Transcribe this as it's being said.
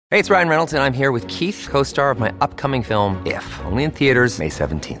Hey, it's Ryan Reynolds, and I'm here with Keith, co-star of my upcoming film, If, only in theaters May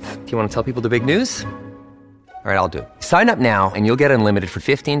 17th. Do you want to tell people the big news? All right, I'll do it. Sign up now and you'll get unlimited for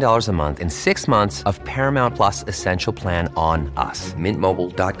 $15 a month and 6 months of Paramount Plus Essential Plan on us.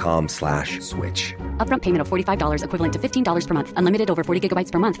 MintMobile.com/switch. Upfront payment of $45 equivalent to $15 per month. Unlimited over 40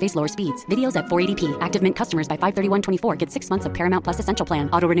 gigabytes per month. Face lower speeds. Videos at 480p. Active Mint customers by 531.24 get 6 months of Paramount Plus Essential Plan.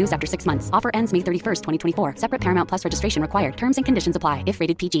 Auto renews after 6 months. Offer ends May 31st, 2024. Separate Paramount Plus registration required. Terms and conditions apply if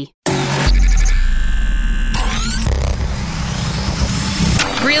rated PG.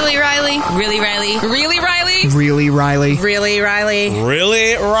 Really, Riley? Really, Riley? Really, Riley? Really, Riley? Really, Riley?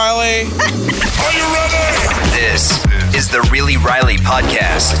 Really, Riley? Are you ready? This is the Really Riley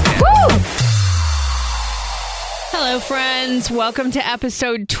Podcast. Woo! Hello, friends. Welcome to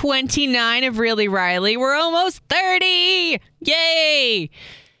episode 29 of Really Riley. We're almost 30. Yay!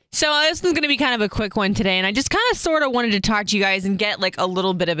 So this is going to be kind of a quick one today, and I just kind of sort of wanted to talk to you guys and get like a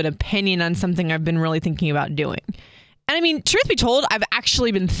little bit of an opinion on something I've been really thinking about doing. And I mean, truth be told, I've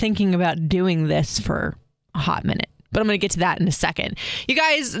actually been thinking about doing this for a hot minute. But I'm going to get to that in a second. You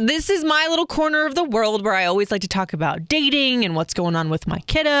guys, this is my little corner of the world where I always like to talk about dating and what's going on with my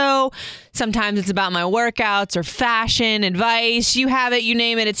kiddo. Sometimes it's about my workouts or fashion, advice. You have it, you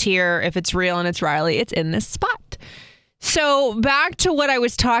name it, it's here. If it's real and it's Riley, it's in this spot. So back to what I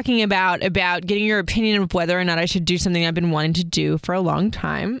was talking about getting your opinion of whether or not I should do something I've been wanting to do for a long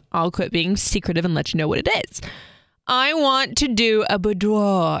time. I'll quit being secretive and let you know what it is. I want to do a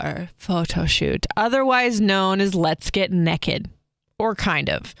boudoir photo shoot, otherwise known as Let's Get Naked, or kind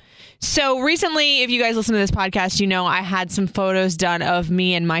of. So recently, if you guys listen to this podcast, you know I had some photos done of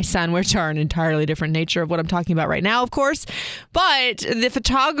me and my son, which are an entirely different nature of what I'm talking about right now, of course. But the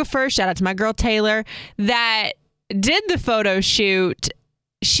photographer, shout out to my girl Taylor, that did the photo shoot,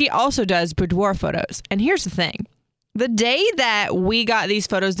 she also does boudoir photos. And here's the thing. The day that we got these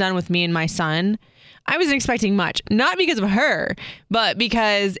photos done with me and my son, I wasn't expecting much, not because of her, but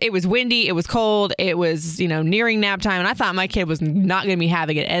because it was windy, it was cold, it was, nearing nap time, and I thought my kid was not going to be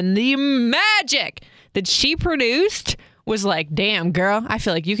having it. And the magic that she produced was like, damn, girl, I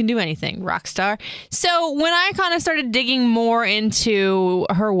feel like you can do anything, rock star. So when I kind of started digging more into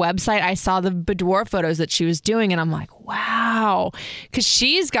her website, I saw the boudoir photos that she was doing, and I'm like, wow, because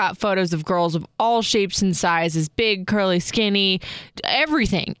she's got photos of girls of all shapes and sizes, big, curly, skinny,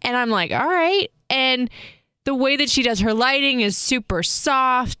 everything. And I'm like, all right. And the way that she does her lighting is super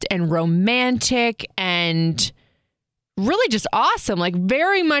soft and romantic and really just awesome. Like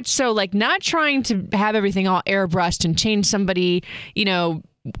very much so, like not trying to have everything all airbrushed and change somebody,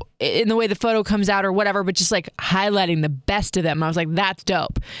 in the way the photo comes out or whatever, but just like highlighting the best of them. I was like, that's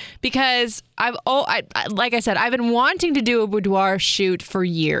dope. Because like I said, I've been wanting to do a boudoir shoot for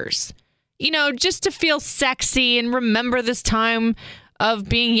years, just to feel sexy and remember this time of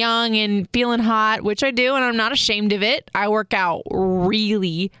being young and feeling hot, which I do, and I'm not ashamed of it. I work out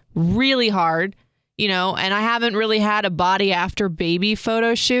really, really hard, and I haven't really had a body after baby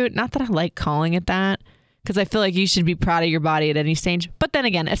photo shoot. Not that I like calling it that, because I feel like you should be proud of your body at any stage. But then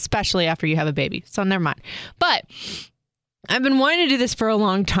again, especially after you have a baby. So never mind. But I've been wanting to do this for a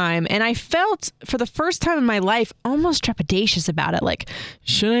long time, and I felt for the first time in my life almost trepidatious about it. Like,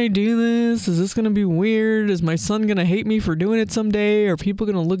 should I do this? Is this going to be weird? Is my son going to hate me for doing it someday? Are people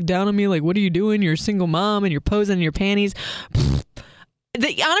going to look down on me like, what are you doing? You're a single mom and you're posing in your panties.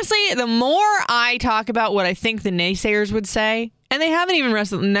 Honestly, the more I talk about what I think the naysayers would say, and they haven't even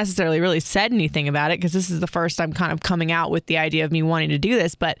necessarily really said anything about it, because this is the first I'm kind of coming out with the idea of me wanting to do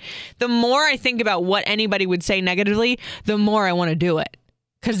this. But the more I think about what anybody would say negatively, the more I want to do it,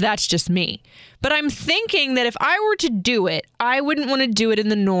 because that's just me. But I'm thinking that if I were to do it, I wouldn't want to do it in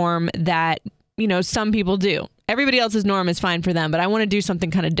the norm that, some people do. Everybody else's norm is fine for them, but I want to do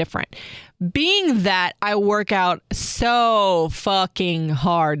something kind of different. Being that I work out so fucking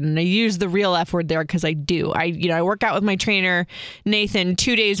hard, and I use the real F word there because I do. I work out with my trainer, Nathan,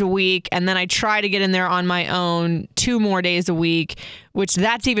 2 days a week, and then I try to get in there on my own 2 more days a week, which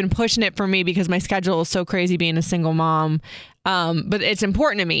that's even pushing it for me because my schedule is so crazy being a single mom. But it's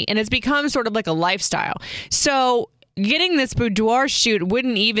important to me, and it's become sort of like a lifestyle. So getting this boudoir shoot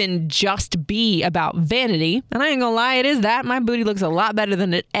wouldn't even just be about vanity. And I ain't gonna lie, it is that. My booty looks a lot better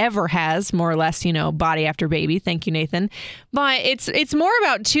than it ever has, more or less, body after baby. Thank you, Nathan. But it's more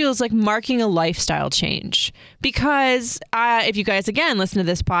about, too, it's like marking a lifestyle change. Because if you guys, again, listen to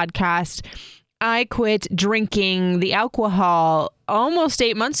this podcast, I quit drinking the alcohol almost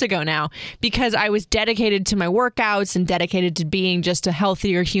 8 months ago now because I was dedicated to my workouts and dedicated to being just a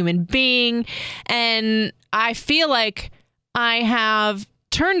healthier human being. And I feel like I have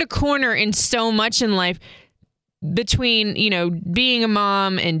turned a corner in so much in life between, being a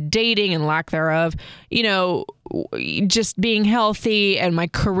mom and dating and lack thereof, just being healthy, and my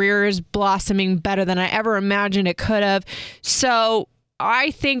career is blossoming better than I ever imagined it could have. So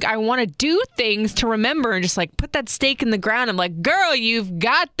I think I want to do things to remember and just like put that stake in the ground. I'm like, girl, you've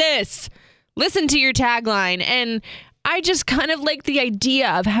got this. Listen to your tagline. And I just kind of like the idea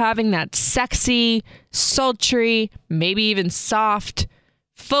of having that sexy, sultry, maybe even soft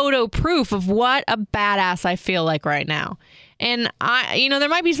photo proof of what a badass I feel like right now. And there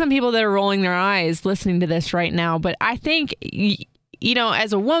might be some people that are rolling their eyes listening to this right now, but I think,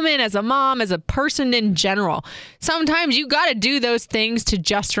 as a woman, as a mom, as a person in general, sometimes you got to do those things to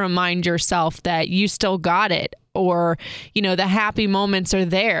just remind yourself that you still got it, or, the happy moments are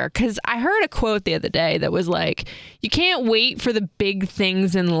there. Because I heard a quote the other day that was like, you can't wait for the big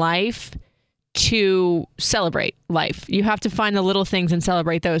things in life to celebrate life. You have to find the little things and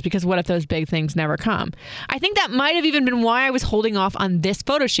celebrate those, because what if those big things never come? I think that might have even been why I was holding off on this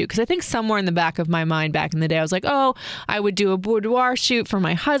photo shoot, because I think somewhere in the back of my mind back in the day, I was like, oh, I would do a boudoir shoot for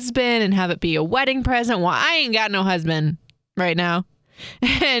my husband and have it be a wedding present. Well, I ain't got no husband right now.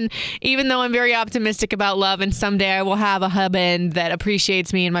 And even though I'm very optimistic about love and someday I will have a husband that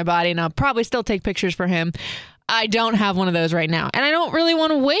appreciates me and my body, and I'll probably still take pictures for him, I don't have one of those right now. And I don't really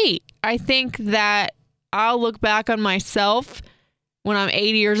want to wait. I think that I'll look back on myself when I'm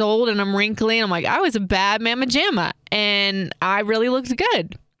 80 years old and I'm wrinkly and I'm like, I was a bad mamma jamma and I really looked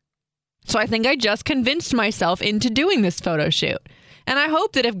good. So I think I just convinced myself into doing this photo shoot. And I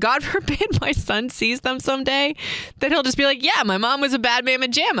hope that if, God forbid, my son sees them someday, that he'll just be like, yeah, my mom was a bad mamma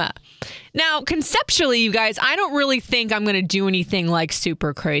jamma. Now, conceptually, you guys, I don't really think I'm going to do anything like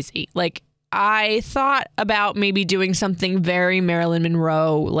super crazy. Like, I thought about maybe doing something very Marilyn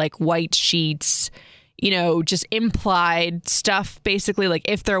Monroe, like white sheets, just implied stuff. Basically, like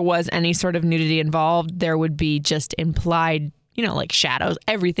if there was any sort of nudity involved, there would be just implied, like shadows.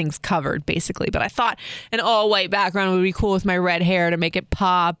 Everything's covered, basically. But I thought an all white background would be cool with my red hair to make it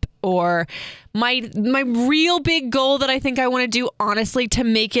pop. Or my real big goal that I think I want to do, honestly, to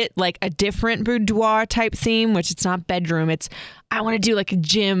make it like a different boudoir type theme, which it's not bedroom. I want to do like a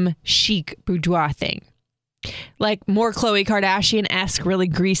gym chic boudoir thing. Like more Khloe Kardashian-esque, really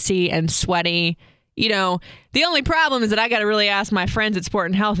greasy and sweaty. The only problem is that I got to really ask my friends at Sport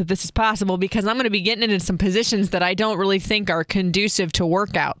and Health if this is possible, because I'm going to be getting into some positions that I don't really think are conducive to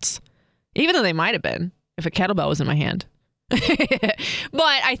workouts, even though they might have been if a kettlebell was in my hand. But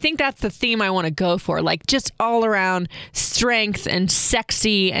I think that's the theme I want to go for, like just all around strength and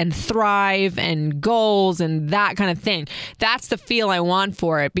sexy and thrive and goals and that kind of thing. That's the feel I want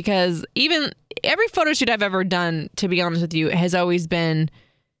for it, because even every photo shoot I've ever done, to be honest with you, has always been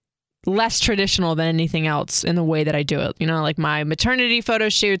less traditional than anything else in the way that I do it. Like my maternity photo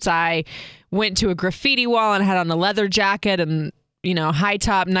shoots, I went to a graffiti wall and had on a leather jacket and high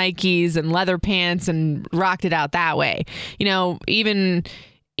top Nikes and leather pants and rocked it out that way. Even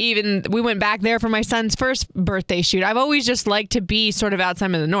we went back there for my son's first birthday shoot. I've always just liked to be sort of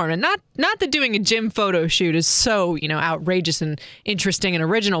outside of the norm, and not that doing a gym photo shoot is so, outrageous and interesting and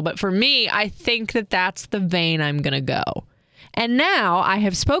original. But for me, I think that that's the vein I'm going to go. And now I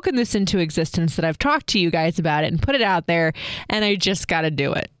have spoken this into existence, that I've talked to you guys about it and put it out there, and I just got to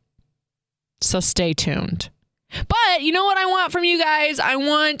do it. So stay tuned. But you know what I want from you guys? I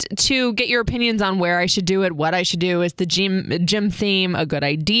want to get your opinions on where I should do it, what I should do. Is the gym theme a good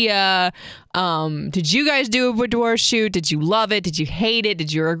idea? Did you guys do a boudoir shoot? Did you love it? Did you hate it?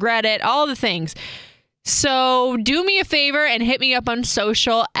 Did you regret it? All the things. So do me a favor and hit me up on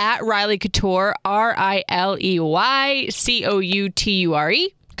social at Riley Couture, RILEYCOUTURE.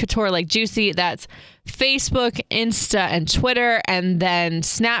 Couture like juicy. That's Facebook, Insta, and Twitter. And then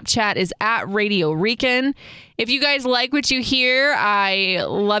Snapchat is at Radio Rican. If you guys like what you hear, I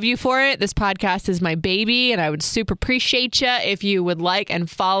love you for it. This podcast is my baby, and I would super appreciate you if you would like and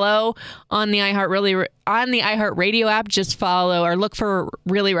follow on the iHeartRadio app. Just follow or look for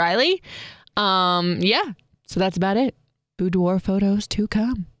Really Riley. Yeah. So that's about it. Boudoir photos to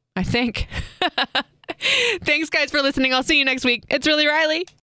come, I think. Thanks, guys, for listening. I'll see you next week. It's Really Riley.